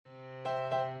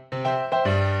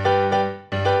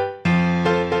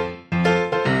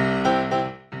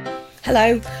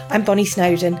Hello, I'm Bonnie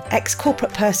Snowden,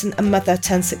 ex-corporate person and mother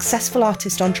turned successful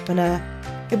artist entrepreneur.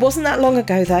 It wasn't that long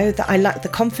ago though that I lacked the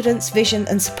confidence, vision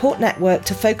and support network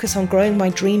to focus on growing my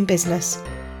dream business.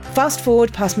 Fast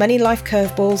forward past many life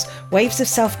curveballs, waves of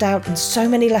self-doubt and so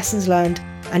many lessons learned,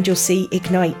 and you'll see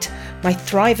Ignite, my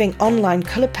thriving online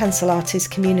coloured pencil artist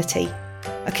community.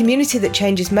 A community that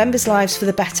changes members' lives for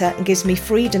the better and gives me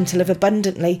freedom to live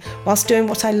abundantly whilst doing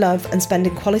what I love and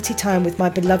spending quality time with my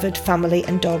beloved family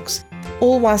and dogs,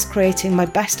 all whilst creating my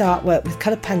best artwork with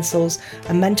coloured pencils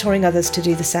and mentoring others to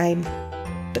do the same.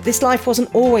 But this life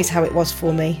wasn't always how it was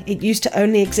for me. It used to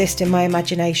only exist in my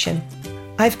imagination.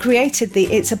 I've created the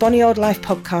It's a Bonnie Old Life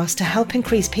podcast to help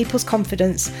increase people's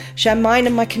confidence, share mine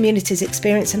and my community's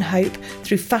experience and hope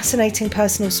through fascinating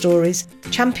personal stories,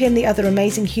 champion the other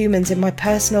amazing humans in my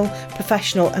personal,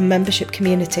 professional and membership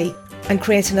community, and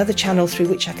create another channel through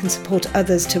which I can support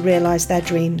others to realise their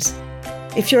dreams.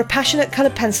 If you're a passionate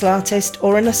coloured pencil artist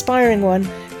or an aspiring one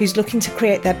who's looking to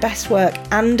create their best work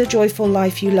and a joyful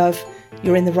life you love,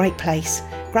 you're in the right place.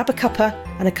 Grab a cuppa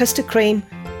and a custard cream.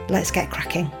 Let's get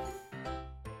cracking.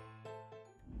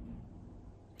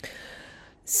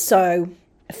 So,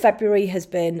 February has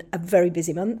been a very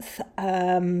busy month.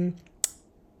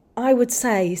 I would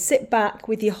say sit back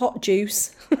with your hot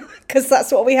juice, because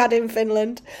that's what we had in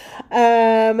Finland.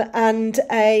 And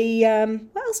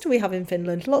what else do we have in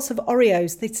Finland? Lots of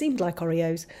Oreos. They seemed like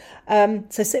Oreos.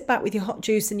 So sit back with your hot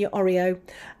juice and your Oreo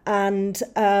and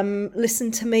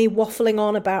listen to me waffling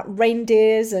on about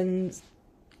reindeers and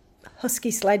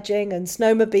husky sledging and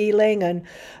snowmobiling and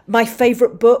my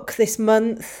favourite book this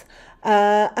month.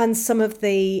 And some of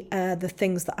the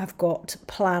things that I've got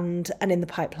planned and in the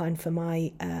pipeline for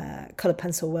my coloured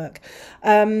pencil work.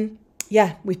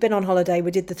 We've been on holiday. We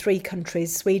did the 3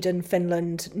 countries, Sweden,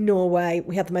 Finland, Norway.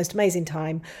 We had the most amazing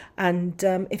time. And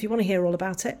if you want to hear all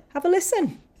about it, have a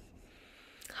listen.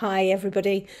 Hi,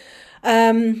 everybody.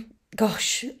 February.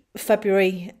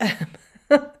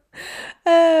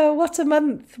 What a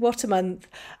month. What a month.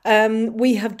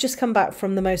 We have just come back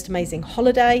from the most amazing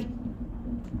holiday.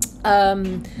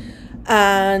 And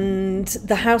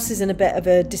the house is in a bit of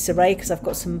a disarray because I've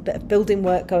got some bit of building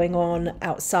work going on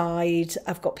outside.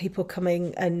 I've got people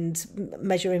coming and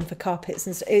measuring for carpets,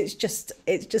 and it's just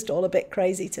all a bit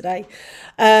crazy today.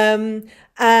 And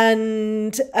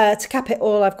to cap it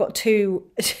all, I've got two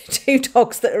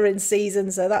dogs that are in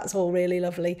season, so that's all really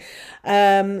lovely.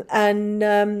 So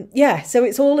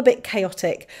it's all a bit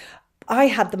chaotic. I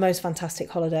had the most fantastic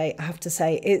holiday, I have to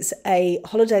say. It's a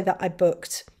holiday that I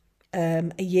booked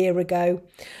a year ago,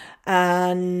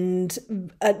 and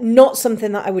not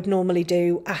something that I would normally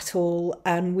do at all.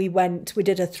 And we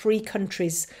did a 3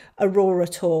 countries Aurora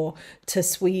tour to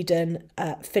Sweden,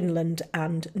 Finland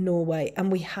and Norway,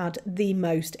 and we had the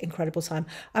most incredible time.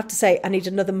 I have to say, I need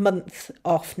another month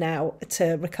off now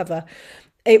to recover.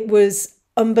 It was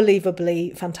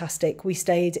unbelievably fantastic. We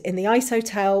stayed in the ice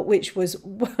hotel, which was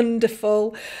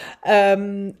wonderful.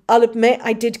 I'll admit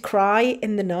I did cry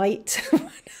in the night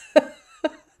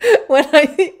when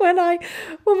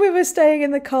we were staying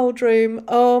in the cold room.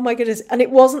 Oh my goodness. And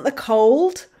it wasn't the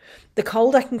cold. The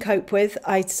cold I can cope with.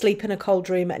 I sleep in a cold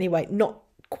room anyway, not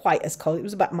quite as cold. It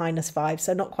was about -5,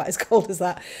 so not quite as cold as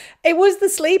that. It was the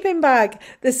sleeping bag.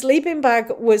 The sleeping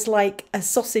bag was like a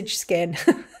sausage skin.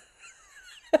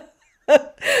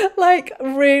 Like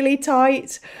really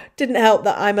tight. Didn't help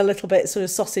that I'm a little bit sort of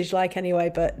sausage-like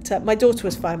anyway, but my daughter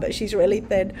was fine, but she's really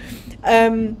thin.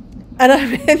 And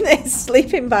I'm in this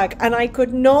sleeping bag and I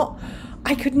could not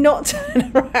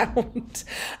turn around.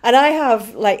 And I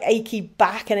have like achy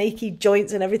back and achy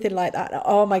joints and everything like that.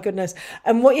 Oh my goodness.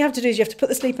 And what you have to do is you have to put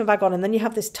the sleeping bag on, and then you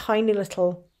have this tiny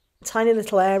little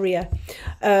area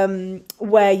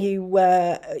where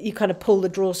you kind of pull the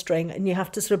drawstring, and you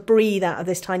have to sort of breathe out of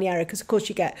this tiny area because of course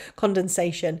you get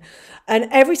condensation. And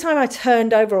every time I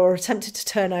turned over or attempted to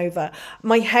turn over,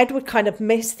 my head would kind of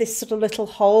miss this sort of little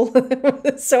hole.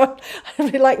 So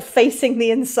I'd be like facing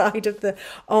the inside of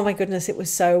oh my goodness, it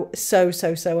was so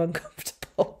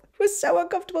uncomfortable. It was so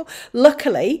uncomfortable.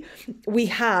 Luckily, we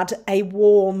had a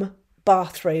warm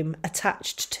bathroom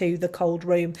attached to the cold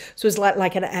room, so it was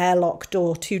like an airlock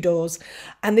door, 2 doors,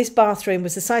 and this bathroom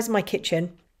was the size of my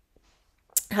kitchen,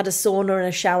 had a sauna and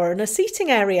a shower and a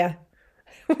seating area.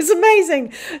 It was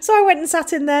amazing. So I went and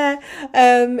sat in there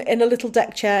in a little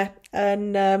deck chair,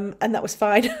 and that was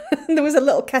fine. There was a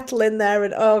little kettle in there,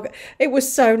 and it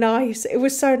was so nice. It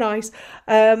was so nice.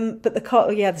 But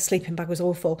the sleeping bag was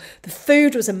awful. The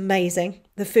food was amazing.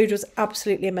 The food was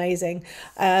absolutely amazing.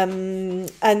 And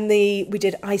we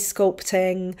did ice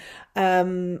sculpting.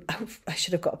 I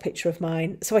should have got a picture of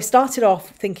mine. So I started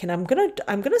off thinking I'm gonna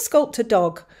sculpt a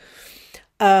dog.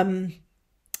 and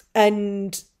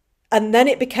then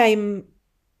it became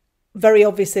very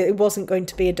obvious that it wasn't going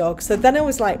to be a dog. So then I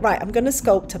was like, right, I'm going to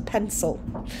sculpt a pencil.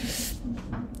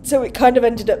 So it kind of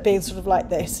ended up being sort of like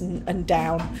this and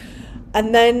down.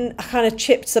 And then I kind of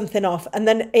chipped something off. And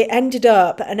then it ended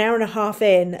up an hour and a half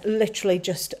in, literally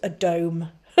just a dome.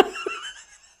 It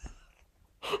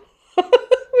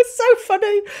was so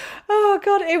funny. Oh,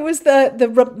 God, it was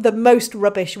the most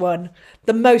rubbish one.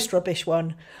 The most rubbish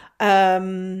one.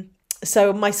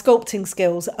 So my sculpting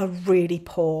skills are really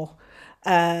poor.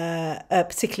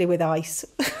 Particularly with ice.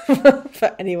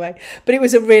 But anyway, but it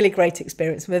was a really great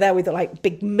experience. We were there with like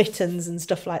big mittens and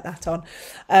stuff like that on.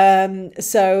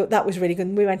 So that was really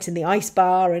good. We went in the ice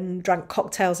bar and drank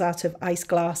cocktails out of ice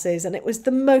glasses, and it was the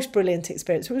most brilliant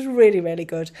experience. It was really, really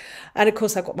good. And of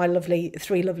course, I've got my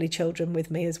three lovely children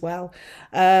with me as well.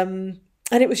 And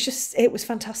it was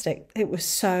fantastic. It was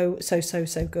so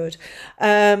good.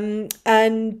 From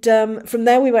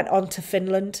there we went on to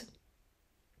Finland.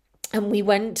 And we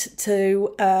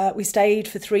we stayed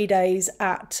for 3 days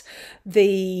at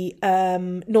the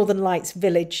Northern Lights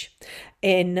village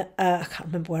in, I can't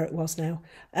remember where it was now,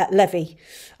 Levi.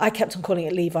 I kept on calling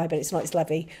it Levi, but it's not, it's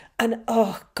Levi. And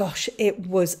oh gosh, it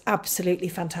was absolutely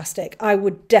fantastic. I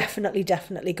would definitely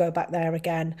go back there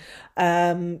again.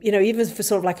 Even for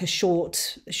sort of like a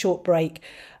short break.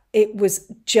 It was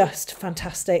just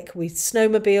fantastic. We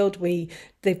snowmobiled.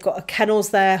 They've got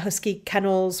kennels there, husky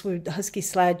kennels. We husky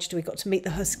sledged. We got to meet the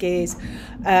huskies,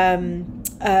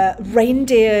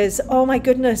 reindeers. Oh my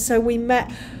goodness! So we met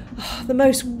the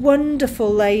most wonderful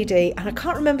lady, and I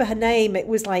can't remember her name. It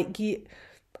was like I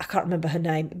can't remember her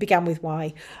name. It began with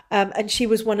Y, and she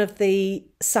was one of the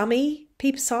Sami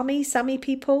people, sort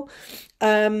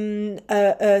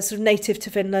of native to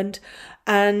Finland.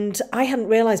 And I hadn't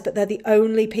realised, but they're the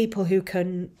only people who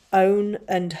can own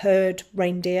and herd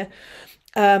reindeer.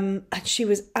 And she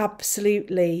was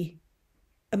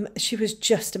she was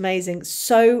just amazing.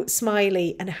 So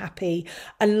smiley and happy.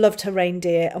 I loved her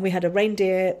reindeer. And we had a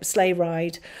reindeer sleigh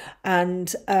ride.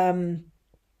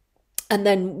 And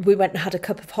then we went and had a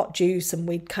cup of hot juice, and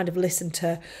we kind of listened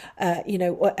to,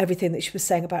 everything that she was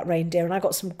saying about reindeer. And I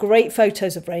got some great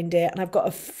photos of reindeer, and I've got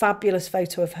a fabulous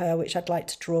photo of her, which I'd like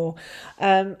to draw.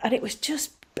 And it was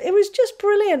just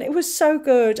brilliant. It was so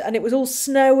good. And it was all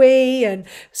snowy and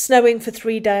snowing for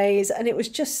 3 days. And it was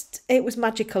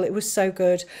magical. It was so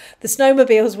good. The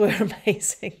snowmobiles were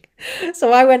amazing.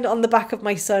 So I went on the back of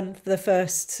my son for the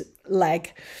first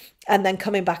leg. And then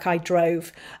coming back, I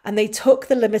drove, and they took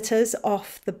the limiters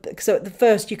off so at the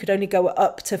first you could only go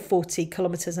up to 40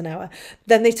 kilometers an hour.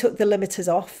 Then they took the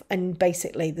limiters off, and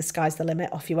basically the sky's the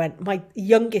limit. Off you went. My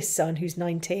youngest son, who's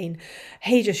 19,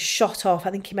 he just shot off. I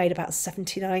think he made about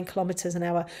 79 kilometers an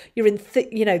hour. You're in,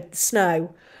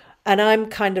 snow. And I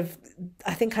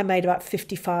think I made about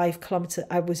 55 kilometers.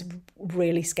 I was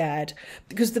really scared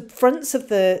because the fronts of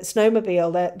the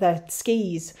snowmobile, they're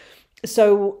skis.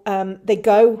 So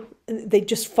they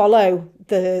just follow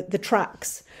the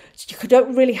tracks. So you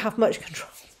don't really have much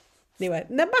control. Anyway,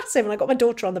 and they're massive, and I got my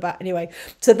daughter on the back. Anyway,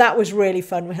 so that was really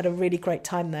fun. We had a really great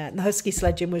time there. And the husky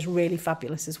sledging was really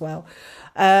fabulous as well.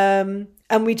 And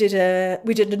we did a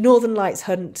Northern Lights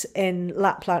hunt in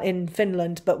Lapland, in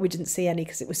Finland, but we didn't see any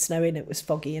because it was snowing, it was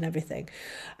foggy and everything.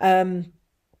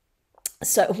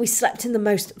 So we slept in the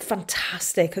most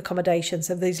fantastic accommodation.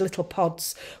 So these little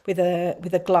pods with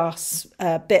a glass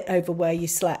bit over where you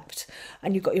slept,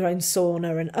 and you got your own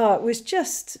sauna, and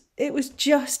it was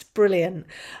just brilliant.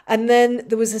 And then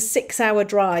there was a 6-hour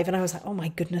drive, and I was like, oh my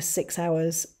goodness, 6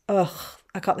 hours. Ugh,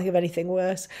 I can't think of anything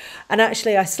worse. And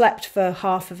actually I slept for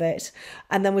half of it,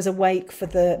 and then was awake for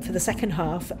the second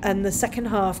half. And the second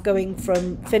half, going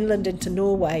from Finland into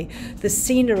Norway, the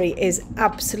scenery is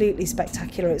absolutely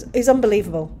spectacular. It's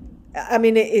unbelievable. I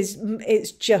mean,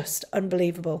 it's just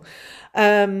unbelievable.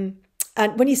 And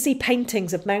when you see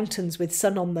paintings of mountains with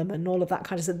sun on them and all of that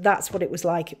kind of stuff, that's what it was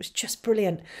like. It was just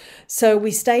brilliant. So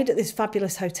we stayed at this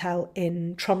fabulous hotel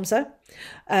in Tromsø,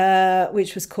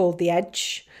 which was called The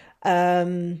Edge.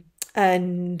 We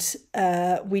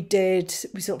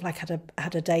sort of like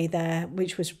had a day there,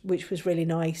 which was really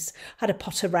nice. Had a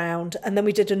pot around, and then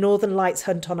we did a Northern Lights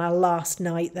hunt on our last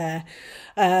night there,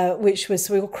 so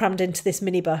we all crammed into this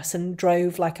minibus and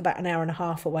drove like about an hour and a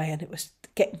half away, and it was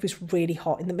really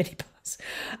hot in the minibus.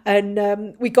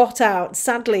 And we got out.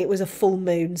 Sadly, it was a full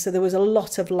moon, so there was a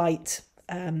lot of light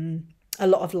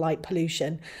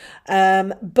pollution,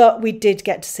 but we did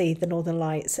get to see the Northern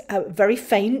Lights. Very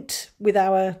faint with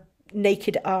our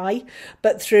naked eye,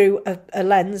 but through a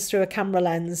lens, through a camera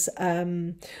lens,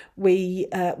 we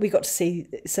got to see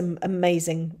some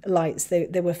amazing lights.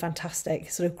 They were fantastic,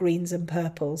 sort of greens and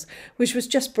purples, which was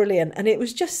just brilliant. And it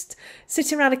was just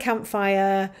sitting around a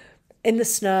campfire in the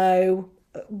snow,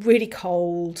 really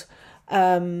cold,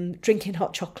 drinking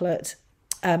hot chocolate,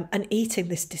 and eating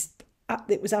this.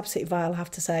 It was absolutely vile, I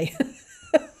have to say.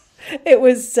 It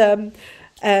was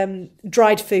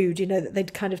dried food, you know, that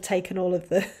they'd kind of taken all of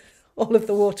the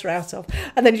water out of,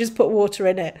 and then you just put water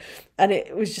in it, and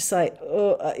it was just like,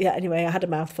 oh yeah. Anyway, I had a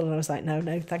mouthful, and I was like,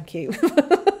 no, thank you.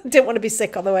 Didn't want to be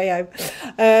sick on the way home.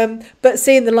 But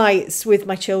seeing the lights with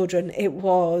my children, it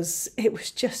was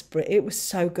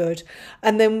so good.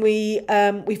 And then we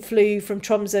flew from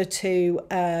Tromsø to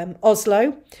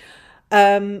Oslo.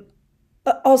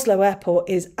 Oslo airport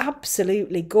is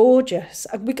absolutely gorgeous.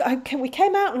 We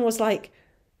came out and was like,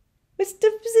 is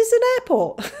this an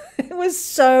airport? It was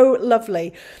so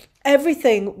lovely.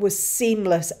 Everything was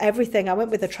seamless. Everything. I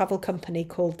went with a travel company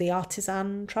called the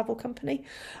Artisan Travel Company.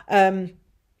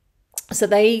 So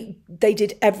they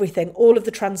did everything, all of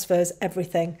the transfers,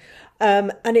 everything.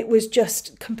 And it was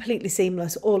just completely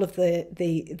seamless. All of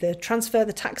the transfer,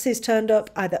 the taxis turned up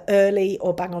either early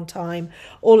or bang on time.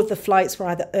 All of the flights were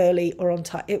either early or on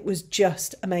time. It was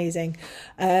just amazing.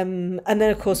 And then,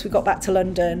 of course, we got back to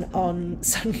London on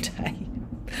Sunday,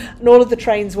 and all of the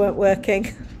trains weren't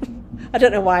working. I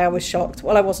don't know why I was shocked.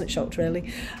 Well, I wasn't shocked,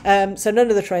 really. So none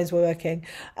of the trains were working,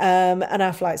 and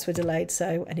our flights were delayed.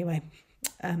 So anyway,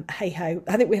 hey ho.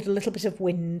 I think we had a little bit of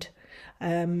wind.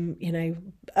 You know,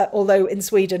 although in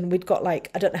Sweden we'd got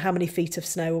like, I don't know how many feet of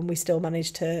snow, and we still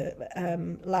managed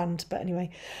to land. But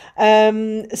anyway,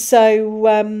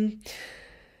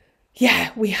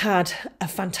 yeah, we had a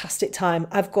fantastic time.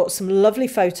 I've got some lovely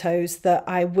photos that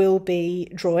I will be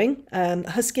drawing.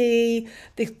 Husky,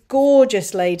 this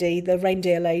gorgeous lady, the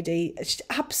reindeer lady, she's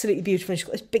absolutely beautiful. She's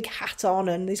got this big hat on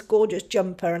and this gorgeous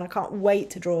jumper, and I can't wait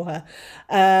to draw her.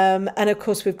 And of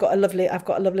course, I've got a lovely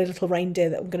little reindeer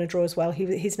that I'm going to draw as well.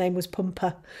 His name was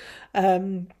Pumper.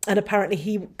 And apparently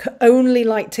he could only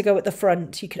like to go at the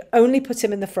front. You could only put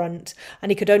him in the front,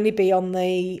 and he could only be on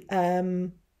the...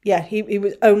 he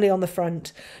was only on the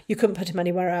front. You couldn't put him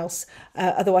anywhere else.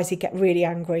 Otherwise, he'd get really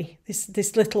angry.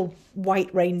 This little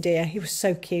white reindeer. He was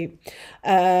so cute.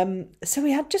 So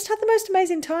we had the most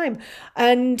amazing time.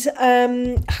 And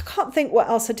I can't think what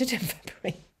else I did in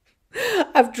February.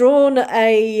 I've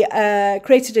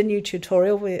created a new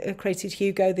tutorial. We created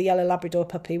Hugo, the yellow Labrador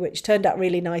puppy, which turned out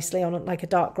really nicely on like a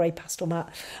dark grey pastel mat.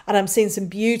 And I'm seeing some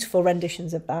beautiful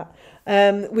renditions of that.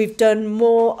 We've done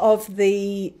more of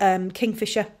the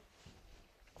Kingfisher.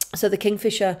 So the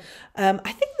Kingfisher, I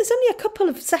think there's only a couple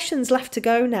of sessions left to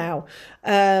go now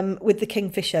with the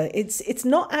Kingfisher. It's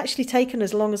not actually taken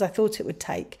as long as I thought it would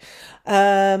take.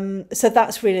 So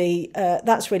that's really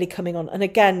coming on. And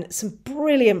again, some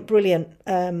brilliant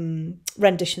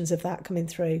renditions of that coming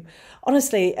through.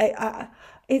 Honestly,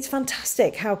 it's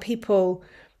fantastic how people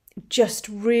just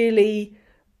really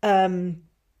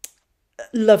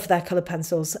love their colour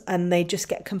pencils, and they just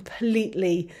get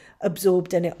completely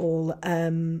absorbed in it all.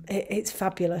 It's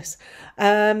fabulous.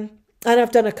 And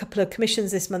I've done a couple of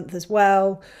commissions this month as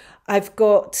well. I've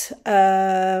got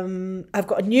a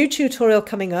new tutorial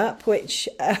coming up, which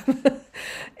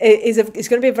is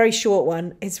going to be a very short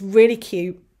one. It's really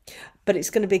cute, but it's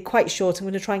going to be quite short. I'm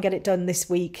going to try and get it done this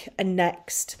week and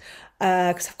next,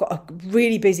 because I've got a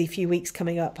really busy few weeks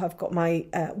coming up. I've got my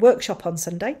workshop on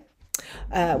Sunday,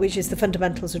 which is the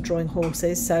fundamentals of drawing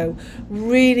horses. So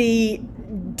really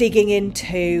digging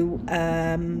into,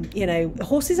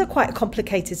 horses are quite a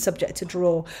complicated subject to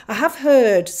draw. I have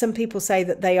heard some people say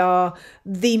that they are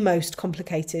the most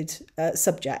complicated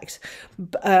subject.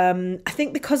 I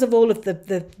think because of all of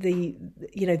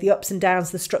the ups and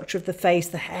downs, the structure of the face,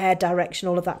 the hair direction,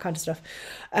 all of that kind of stuff.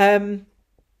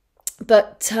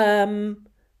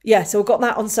 Yeah, so we've got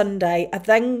that on Sunday.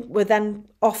 We're then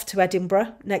off to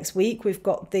Edinburgh next week. We've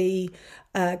got the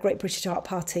Great British Art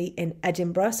Party in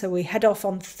Edinburgh. So we head off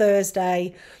on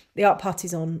Thursday. The art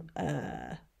party's on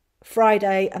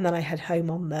Friday, and then I head home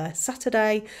on the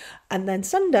Saturday. And then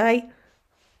Sunday,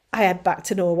 I head back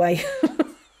to Norway.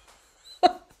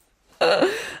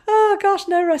 Oh gosh,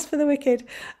 no rest for the wicked.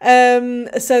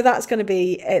 So that's going to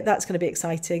be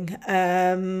exciting.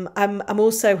 I'm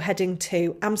also heading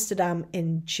to Amsterdam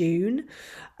in June.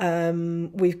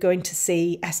 We're going to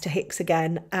see Esther Hicks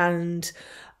again, and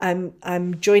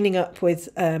I'm joining up with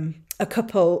a a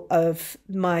couple of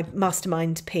my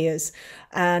mastermind peers,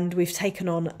 and we've taken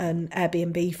on an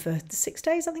Airbnb for 6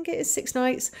 days, I think it is, 6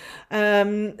 nights,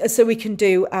 so we can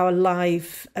do our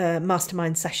live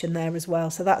mastermind session there as well.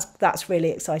 So that's really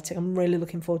exciting. I'm really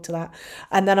looking forward to that.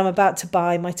 And then I'm about to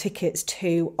buy my tickets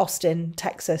to Austin,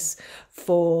 Texas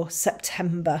for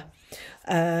September.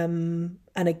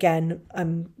 And again,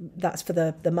 that's for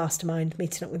the mastermind,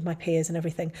 meeting up with my peers and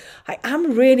everything. I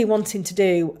am really wanting to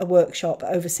do a workshop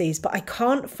overseas, but I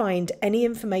can't find any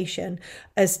information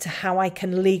as to how I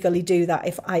can legally do that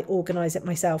if I organise it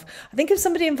myself. I think if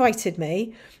somebody invited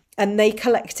me and they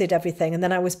collected everything and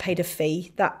then I was paid a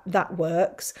fee, that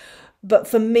works. But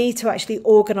for me to actually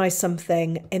organise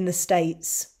something in the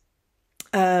States,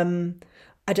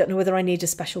 I don't know whether I need a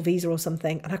special visa or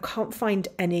something, and I can't find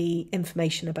any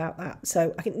information about that.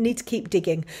 So I need to keep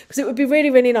digging, because it would be really,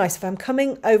 really nice if I'm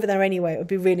coming over there anyway. It would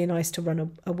be really nice to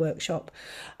run a workshop.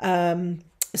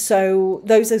 So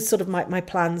those are sort of my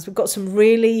plans. We've got some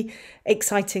really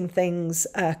exciting things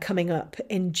coming up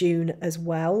in June as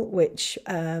well, which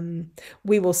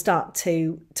we will start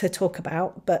to talk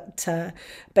about. But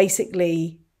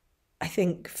basically, I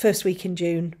think first week in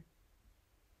June,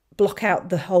 block out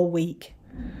the whole week.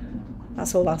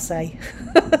 That's all I'll say.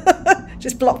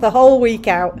 Just block the whole week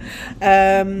out,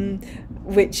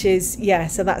 which is,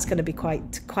 so that's going to be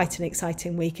quite an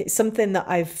exciting week. It's something that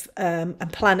I'm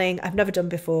planning. I've never done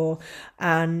before,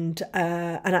 and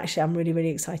actually I'm really,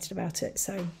 really excited about it.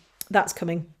 So that's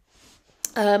coming.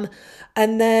 And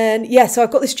then, so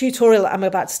I've got this tutorial that I'm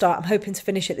about to start. I'm hoping to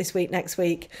finish it this week, next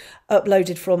week,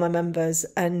 uploaded for all my members.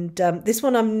 And this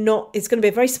one it's going to be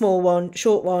a very small one,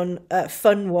 short one,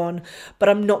 fun one, but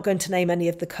I'm not going to name any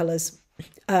of the colours.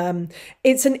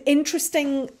 It's an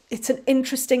interesting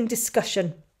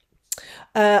discussion.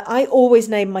 I always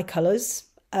name my colours.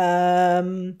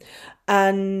 And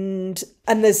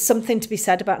there's something to be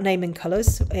said about naming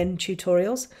colours in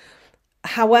tutorials.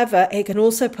 However, it can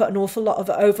also put an awful lot of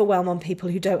overwhelm on people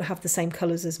who don't have the same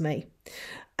colours as me.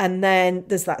 And then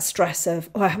there's that stress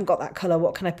of, I haven't got that colour,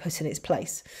 what can I put in its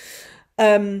place?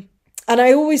 And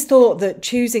I always thought that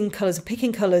choosing colours,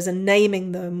 picking colours and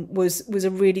naming them was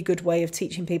a really good way of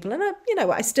teaching people. And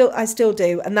I still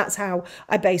do. And that's how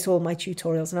I base all my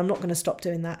tutorials. And I'm not going to stop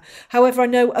doing that. However, I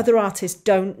know other artists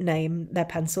don't name their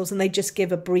pencils and they just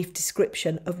give a brief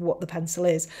description of what the pencil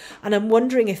is. And I'm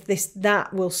wondering if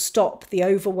that will stop the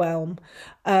overwhelm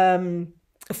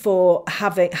for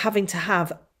having to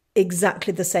have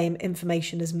exactly the same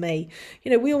information as me.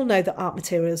 We all know that art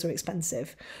materials are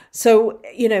expensive. So,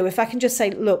 if I can just say,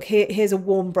 look, here's a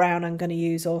warm brown I'm going to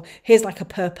use, or here's like a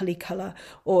purpley colour,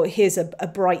 or here's a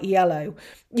bright yellow,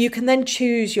 you can then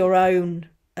choose your own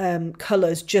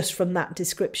colours just from that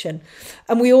description.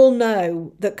 And we all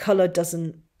know that colour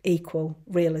doesn't equal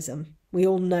realism. We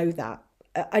all know that.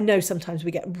 I know sometimes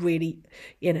we get really,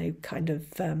 kind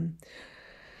of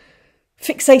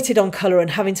fixated on colour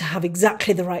and having to have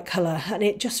exactly the right colour, and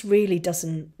it just really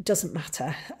doesn't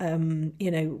matter.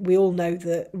 We all know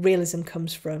that realism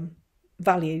comes from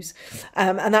values,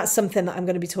 and that's something that I'm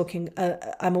going to be talking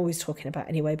I'm always talking about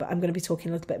anyway, but I'm going to be talking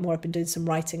a little bit more. I've been doing some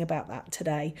writing about that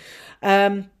today.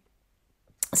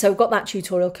 So I've got that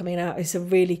tutorial coming out. It's a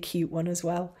really cute one as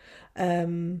well.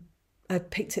 I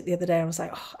picked it the other day and I was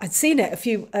like, I'd seen it a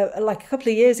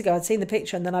couple of years ago. I'd seen the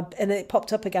picture and then it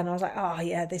popped up again. I was like,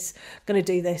 this, I'm going to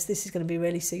do this. This is going to be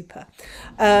really super.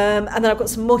 And then I've got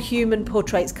some more human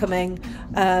portraits coming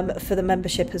for the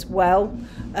membership as well,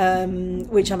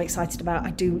 which I'm excited about.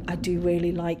 I do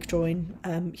really like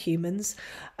drawing humans.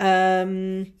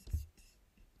 Oh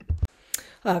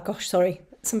gosh, sorry.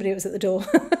 Somebody was at the door.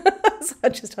 So I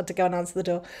just had to go and answer the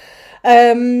door.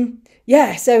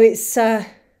 So it's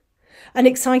an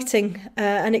exciting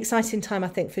time, I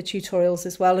think, for tutorials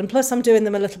as well. And plus I'm doing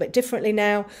them a little bit differently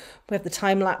now. We have the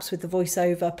time lapse with the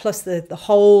voiceover, plus the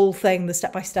whole thing, the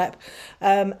step-by-step,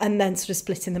 and then sort of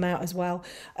splitting them out as well.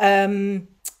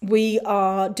 We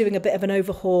are doing a bit of an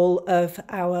overhaul of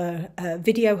our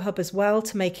video hub as well,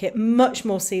 to make it much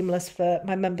more seamless for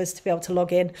my members to be able to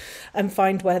log in and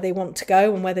find where they want to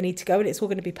go and where they need to go. And it's all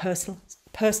going to be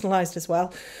personalised as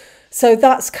well. So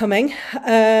that's coming.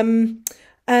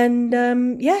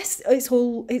 Yes, it's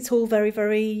all very,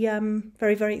 very,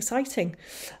 very, very exciting.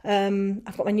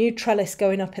 I've got my new trellis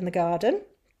going up in the garden,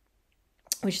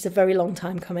 which is a very long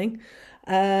time coming.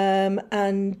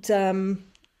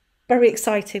 Very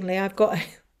excitingly, I've got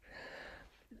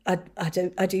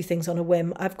I do things on a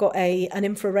whim. I've got an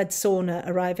infrared sauna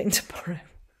arriving tomorrow.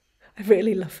 I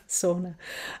really love a sauna.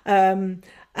 And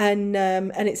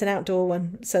it's an outdoor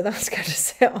one, so that's going to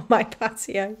sit on my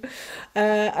patio.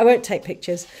 I won't take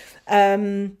pictures,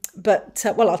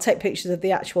 Well, I'll take pictures of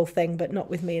the actual thing, but not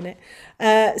with me in it.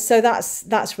 So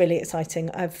that's really exciting.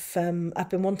 I've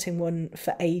been wanting one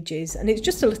for ages, and it's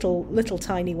just a little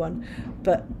tiny one,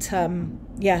 but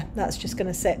yeah, that's just going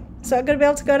to sit. So I'm going to be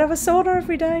able to go and have a sauna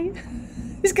every day.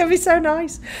 It's going to be so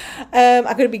nice. I'm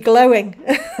going to be glowing.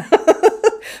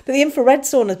 But the infrared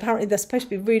saunas, apparently they're supposed to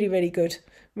be really,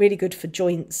 really good for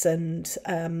joints and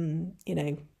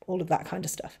all of that kind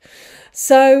of stuff.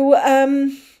 So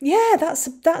yeah, that's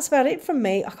about it from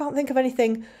me. I can't think of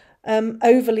anything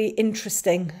overly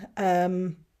interesting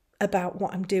about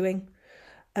what I'm doing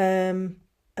at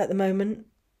the moment.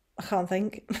 I can't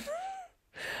think.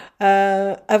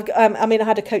 I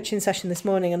had a coaching session this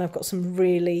morning, and I've got so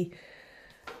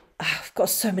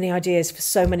many ideas for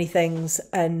so many things,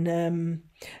 and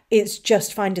it's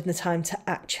just finding the time to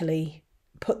actually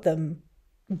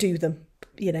do them,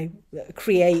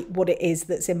 create what it is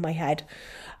that's in my head.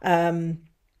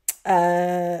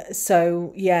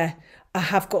 So yeah, I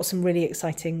have got some really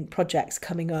exciting projects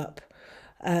coming up.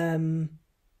 One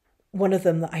of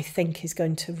them that I think is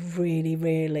going to really,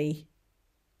 really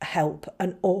help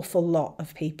an awful lot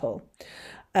of people,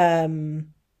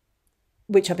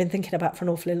 which I've been thinking about for an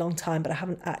awfully long time, but I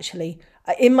haven't actually,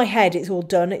 in my head, it's all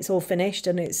done, it's all finished,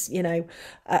 and it's,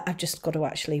 I've just got to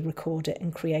actually record it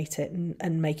and create it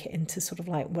and make it into sort of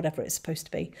like whatever it's supposed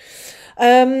to be.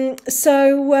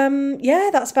 So yeah,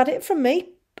 that's about it from me.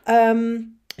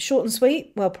 Short and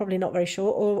sweet. Well, probably not very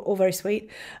short or very sweet.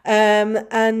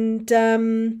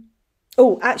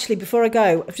 Oh, actually, before I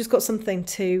go, I've just got something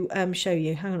to show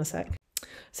you. Hang on a sec.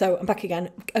 So I'm back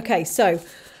again. Okay, so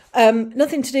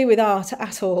nothing to do with art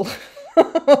at all,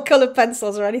 or coloured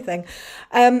pencils or anything.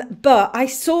 But I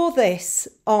saw this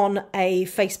on a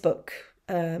Facebook,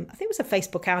 I think it was a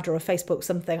Facebook ad or a Facebook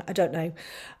something, I don't know.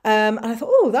 And I thought,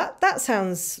 oh, that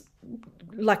sounds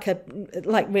like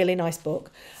really nice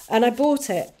book. And I bought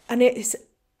it, and it is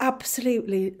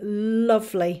absolutely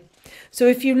lovely. So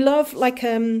if you love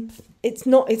it's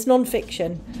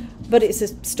non-fiction, but it's a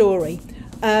story.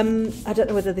 I don't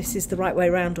know whether this is the right way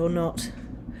around or not.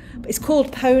 But it's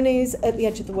called Ponies at the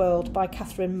Edge of the World by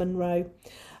Catherine Munro.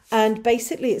 And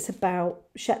basically it's about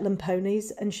Shetland ponies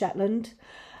and Shetland.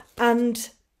 And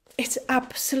it's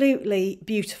absolutely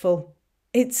beautiful.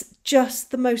 It's just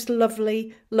the most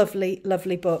lovely, lovely,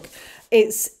 lovely book.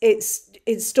 It's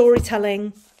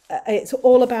storytelling. It's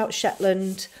all about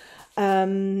Shetland,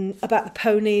 about the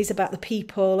ponies, about the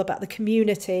people, about the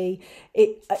community.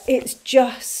 It's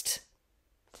just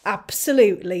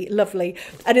absolutely lovely.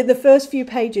 And in the first few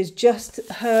pages, just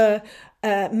her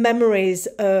memories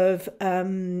of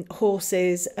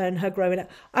horses and her growing up.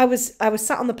 I was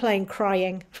sat on the plane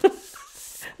crying.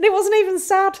 And it wasn't even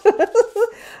sad.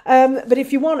 But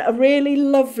if you want a really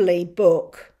lovely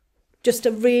book, just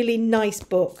a really nice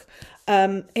book,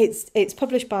 it's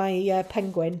published by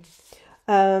Penguin,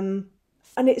 and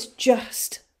it's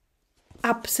just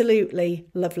absolutely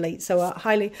lovely. So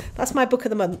that's my book of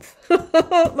the month.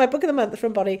 My book of the month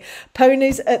from Bonnie,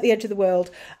 Ponies at the Edge of the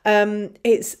World.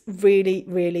 It's really,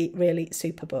 really, really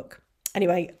super book.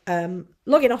 Anyway,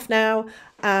 logging off now,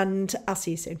 and I'll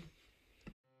see you soon.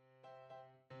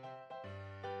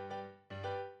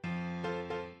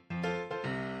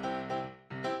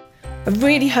 I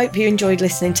really hope you enjoyed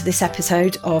listening to this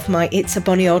episode of my It's a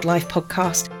Bonnie Old Life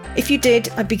podcast. If you did,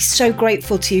 I'd be so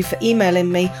grateful to you for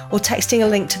emailing me or texting a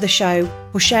link to the show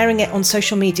or sharing it on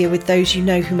social media with those you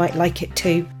know who might like it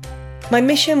too. My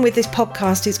mission with this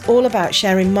podcast is all about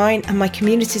sharing mine and my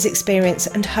community's experience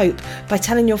and hope by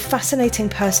telling your fascinating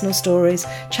personal stories,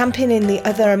 championing the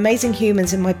other amazing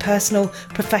humans in my personal,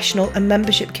 professional and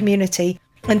membership community,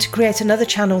 and to create another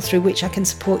channel through which I can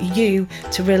support you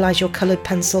to realise your coloured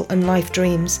pencil and life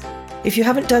dreams. If you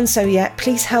haven't done so yet,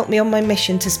 please help me on my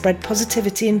mission to spread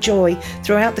positivity and joy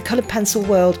throughout the coloured pencil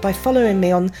world by following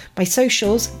me on my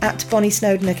socials at Bonnie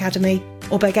Snowdon Academy,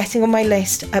 or by getting on my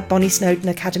list at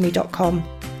bonniesnowdonacademy.com.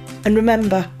 And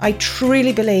remember, I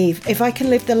truly believe if I can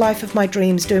live the life of my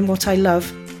dreams doing what I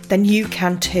love, then you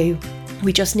can too.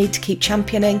 We just need to keep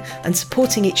championing and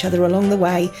supporting each other along the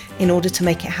way in order to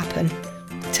make it happen.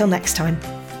 Till next time.